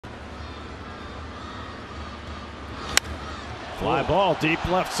Fly ball deep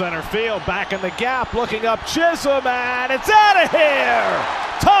left center field, back in the gap, looking up Chisholm, and it's out of here!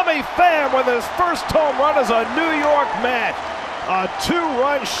 Tommy Pham with his first home run as a New York Met. A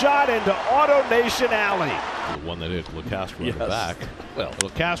two-run shot into Auto Nation Alley. The one that hit LeCastro in the back. Well,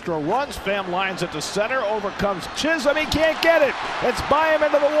 LeCastro runs, Pham lines it to center, overcomes Chisholm, he can't get it. It's by him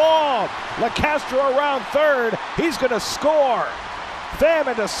into the wall. LeCastro around third, he's going to score. Pham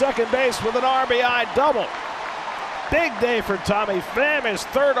into second base with an RBI double. Big day for Tommy Pham, his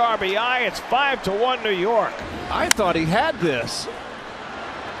third RBI. It's 5-1 New York. I thought he had this.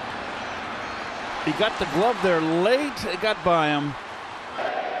 He got the glove there late. It got by him.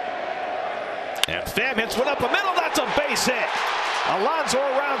 And Pham hits one up the middle. That's a base hit. Alonso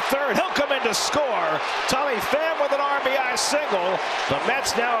around third. He'll come in to score. Tommy Pham with an RBI single. The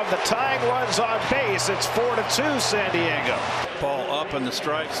Mets now have the tying runs on base. It's 4-2 San Diego. Ball up in the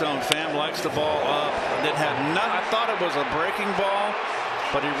strike zone. Pham likes the ball up. It had I thought it was a breaking ball,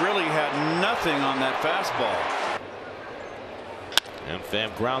 but he really had nothing on that fastball. And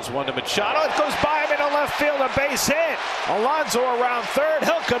Pham grounds one to Machado. It goes by him into left field. A base hit. Alonso around third.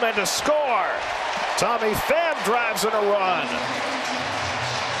 He'll come in to score. Tommy Pham drives in a run.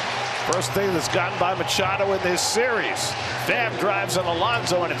 First thing that's gotten by Machado in this series. Pham drives in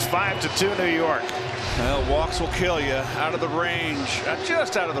Alonso, and it's 5-2 New York. Well, walks will kill you. Out of the range,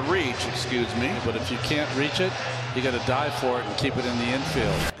 just out of the reach, excuse me. But if you can't reach it, you got to dive for it and keep it in the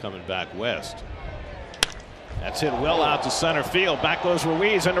infield. Coming back west. That's hit well out to center field. Back goes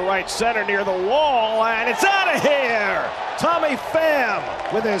Ruiz into right center near the wall, and it's out of here! Tommy Pham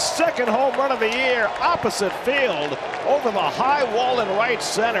with his second home run of the year, opposite field, over the high wall in right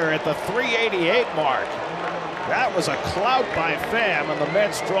center at the 388 mark. That was a clout by Pham, and the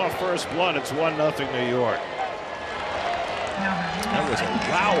Mets draw first blood. It's 1-0 New York. That was a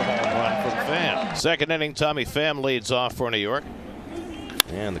wow home run from Pham. Second inning, Tommy Pham leads off for New York.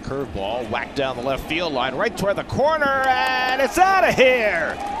 And the curveball whacked down the left field line right toward the corner, and it's out of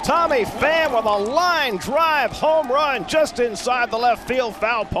here. Tommy Pham with a line drive home run just inside the left field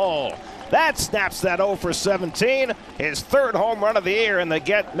foul pole. That snaps that 0 for 17. His third home run of the year, and the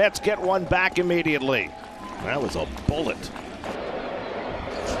Mets get one back immediately. That was a bullet.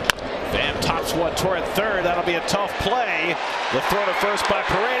 Pham tops one toward third. That'll be a tough play. The throw to first by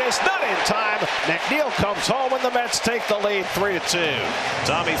Paredes, not in time. McNeil comes home and the Mets take the lead 3-2.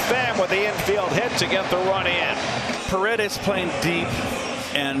 Tommy Pham with the infield hit to get the run in. Paredes playing deep,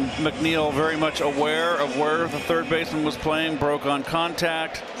 and McNeil very much aware of where the third baseman was playing. Broke on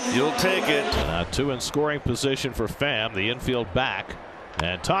contact. You'll take it. Now two in scoring position for Pham. The infield back.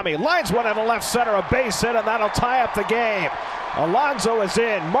 And Tommy lines one into left center, a base hit, and that'll tie up the game. Alonso is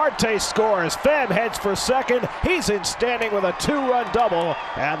in. Marte scores. Pham heads for second. He's in standing with a two-run double,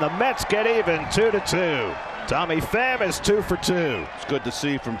 and the Mets get even 2-2. Tommy Pham is 2 for 2. It's good to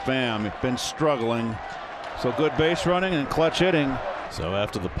see from Pham. He's been struggling. So good base running and clutch hitting. So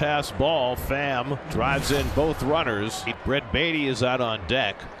after the pass ball, Pham drives in both runners. Brett Beatty is out on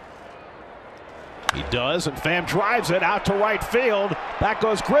deck. He does, and Pham drives it out to right field. Back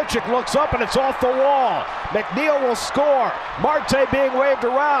goes Grichuk, looks up, and it's off the wall. McNeil will score. Marte being waved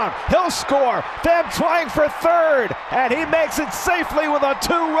around. He'll score. Pham trying for third, and he makes it safely with a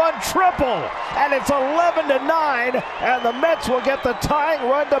two-run triple. And it's 11-9, and the Mets will get the tying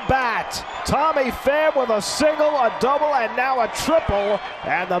run to bat. Tommy Pham with a single, a double, and now a triple,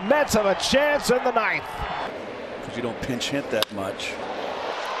 and the Mets have a chance in the ninth. Because you don't pinch hit that much.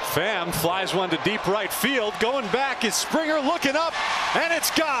 Pham flies one to deep right field. Going back is Springer looking up, and it's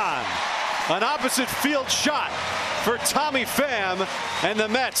gone. An opposite field shot for Tommy Pham, and the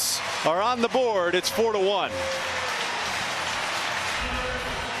Mets are on the board. It's 4-1.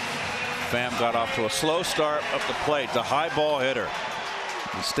 Pham got off to a slow start up the plate. The high ball hitter.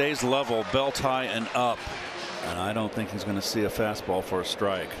 He stays level, belt high and up. And I don't think he's going to see a fastball for a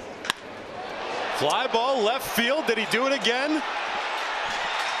strike. Fly ball left field. Did he do it again?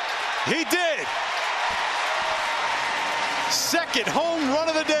 He did. Second home run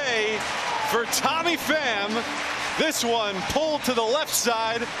of the day for Tommy Pham. This one pulled to the left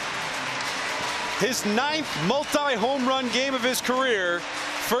side. His 9th multi-home run game of his career.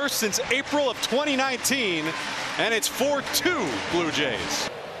 First since April of 2019. And it's 4-2 Blue Jays.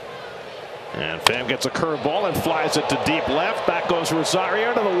 And Pham gets a curveball and flies it to deep left. Back goes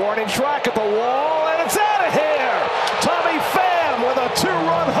Rosario to the warning track at the wall, and it's out of here! Tommy Pham with a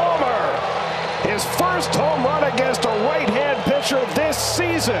two-run homer. His first home run against a right-hand pitcher this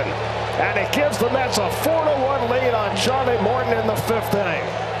season. And it gives the Mets a 4-1 lead on Charlie Morton in the 5th inning.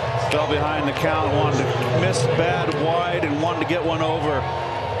 Fell behind the count, wanted to miss bad wide and wanted to get one over.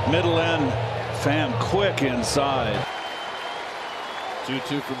 Middle end, Pham quick inside.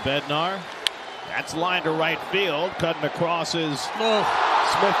 2-2 from Bednar. That's line to right field. Cutting across is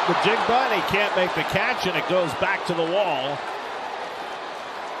Smith-Njigba, and he can't make the catch, and it goes back to the wall.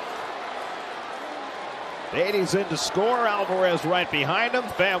 Beatty's in to score. Alvarez right behind him.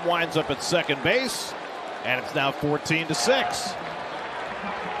 Pham winds up at second base, and it's now 14-6.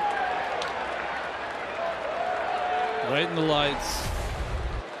 Right in the lights.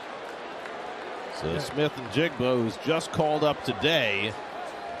 So Smith-Njigba, who's just called up today.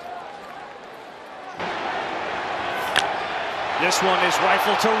 This one is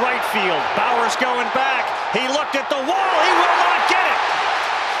rifled to right field. Bauer's going back. He looked at the wall. He will not get it.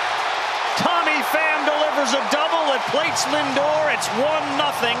 Tommy Pham delivers a double. It plates Lindor. It's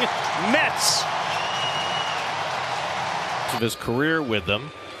 1-0 Mets. Of his career with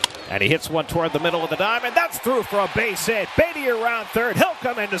them. And he hits one toward the middle of the diamond. That's through for a base hit. Beatty around third. He'll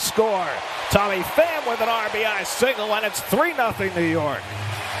come in to score. Tommy Pham with an RBI single, and it's 3-0 New York.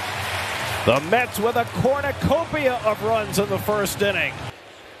 The Mets with a cornucopia of runs in the first inning.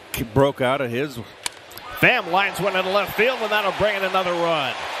 He broke out of his. Pham lines one into left field, and that'll bring in another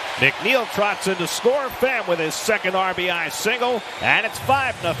run. McNeil trots in to score. Pham with his second RBI single, and it's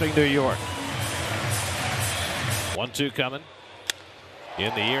 5-0 New York. 1-2 coming.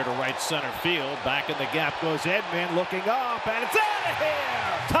 In the air to right center field. Back in the gap goes Edman, looking up, and it's out of here!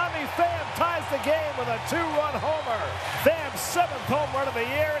 Tommy Pham ties the game with a 2-run homer. Pham's 7th home run of the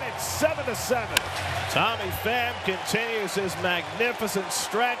year, and it's 7-7. Tommy Pham continues his magnificent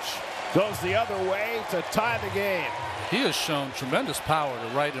stretch. Goes the other way to tie the game. He has shown tremendous power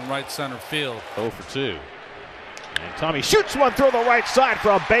to right and right center field. 0 for 2. And Tommy shoots one through the right side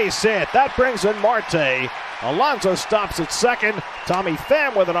for a base hit. That brings in Marte. Alonso stops at second. Tommy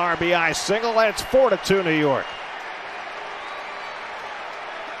Pham with an RBI single, and it's 4-2 New York.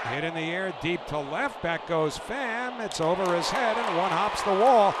 Hit in the air, deep to left. Back goes Pham. It's over his head, and one hops the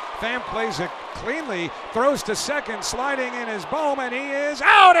wall. Pham plays it cleanly, throws to second, sliding in his Bohm, and he is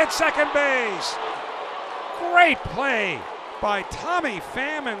out at second base. Great play by Tommy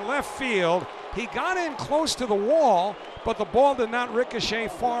Pham in left field. He got in close to the wall, but the ball did not ricochet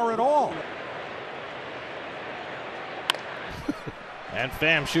far at all. And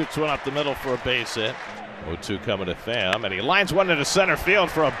Pham shoots one up the middle for a base hit. 0-2 coming to Pham, and he lines one into center field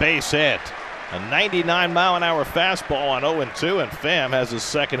for a base hit. A 99-mile-an-hour fastball on 0-2, and Pham has his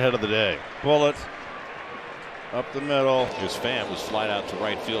second hit of the day. Bullet up the middle. Here's Pham, who's flied out to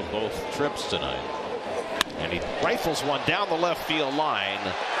right field both trips tonight. And he rifles one down the left field line.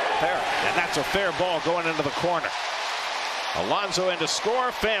 Fair. And that's a fair ball going into the corner. Alonso in to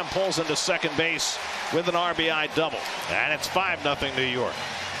score. Pham pulls into second base with an RBI double. And it's 5-0 New York.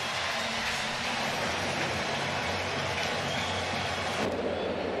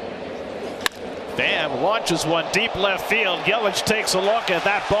 Pham launches one deep left field. Yelich takes a look, and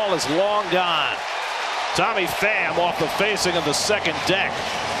that ball is long gone. Tommy Pham off the facing of the second deck.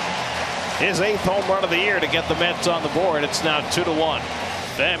 His 8th home run of the year to get the Mets on the board. It's now 2-1.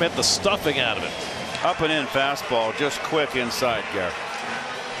 Pham hit the stuffing out of it. Up and in fastball, just quick inside, Garrett.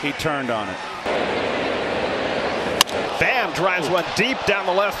 He turned on it. Pham drives one deep down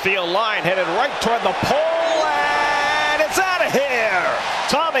the left field line, headed right toward the pole, and it's out of here.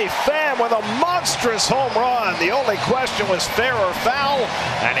 Tommy Pham with a monstrous home run. The only question was fair or foul,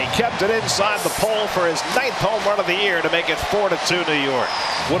 and he kept it inside the pole for his 9th home run of the year to make it 4-2 New York.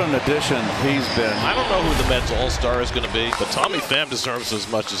 What an addition he's been. I don't know who the Mets All-Star is going to be, but Tommy Pham deserves as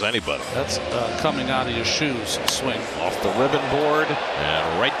much as anybody. That's coming out of your shoes swing. Off the ribbon board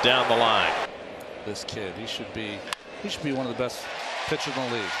and right down the line. This kid, he should be one of the best pitchers in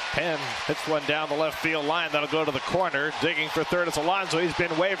the league. Penn hits one down the left field line. That'll go to the corner. Digging for third is Alonso. He's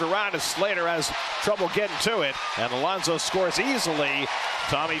been waved around as Slater has trouble getting to it. And Alonso scores easily.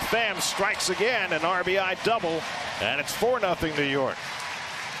 Tommy Pham strikes again, an RBI double. And it's 4-0 New York.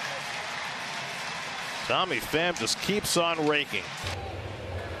 Tommy Pham just keeps on raking.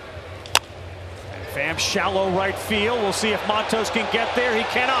 Pham shallow right field. We'll see if Montos can get there. He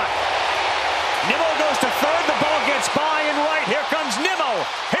cannot. Nimmo goes to third. The ball gets by and right. Here comes Nimmo.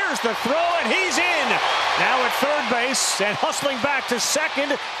 Here's the throw, and he's in. Now at third base and hustling back to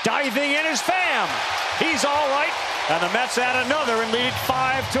second. Diving in is Pham. He's all right. And the Mets add another and lead it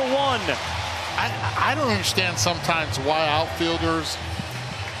 5-1. I don't understand sometimes why outfielders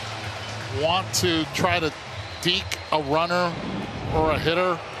want to try to deke a runner or a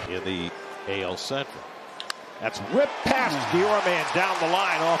hitter. In the AL Central. That's ripped past Guillorme and down the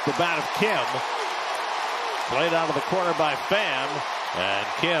line off the bat of Kim. Played out of the corner by Pham. And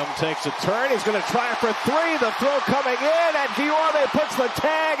Kim takes a turn. He's going to try for three. The throw coming in, and Guillorme puts the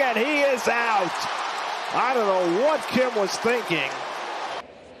tag, and he is out. I don't know what Kim was thinking.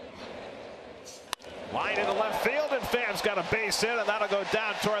 Line into left field, and Pham's got a base hit, and that'll go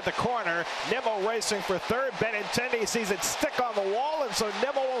down toward the corner. Nimmo racing for third. Benintendi sees it stick on the wall, and so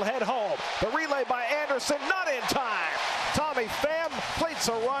Nimmo will head home. The relay by Anderson, not in time. Tommy Pham plates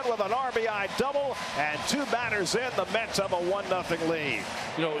a run with an RBI double, and 2 batters in. The Mets have a 1-0 lead.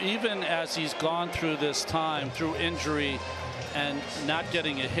 You know, even as he's gone through this time, through injury and not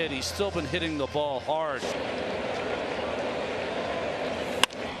getting a hit, he's still been hitting the ball hard.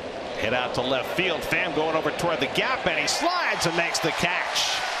 Hit out to left field. Pham going over toward the gap, and he slides and makes the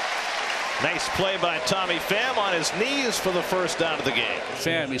catch. Nice play by Tommy Pham on his knees for the first down of the game.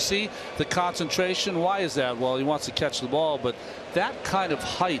 Pham, you see the concentration. Why is that? Well, he wants to catch the ball, but that kind of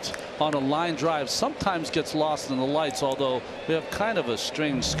height on a line drive sometimes gets lost in the lights, although we have kind of a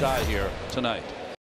strange sky here tonight.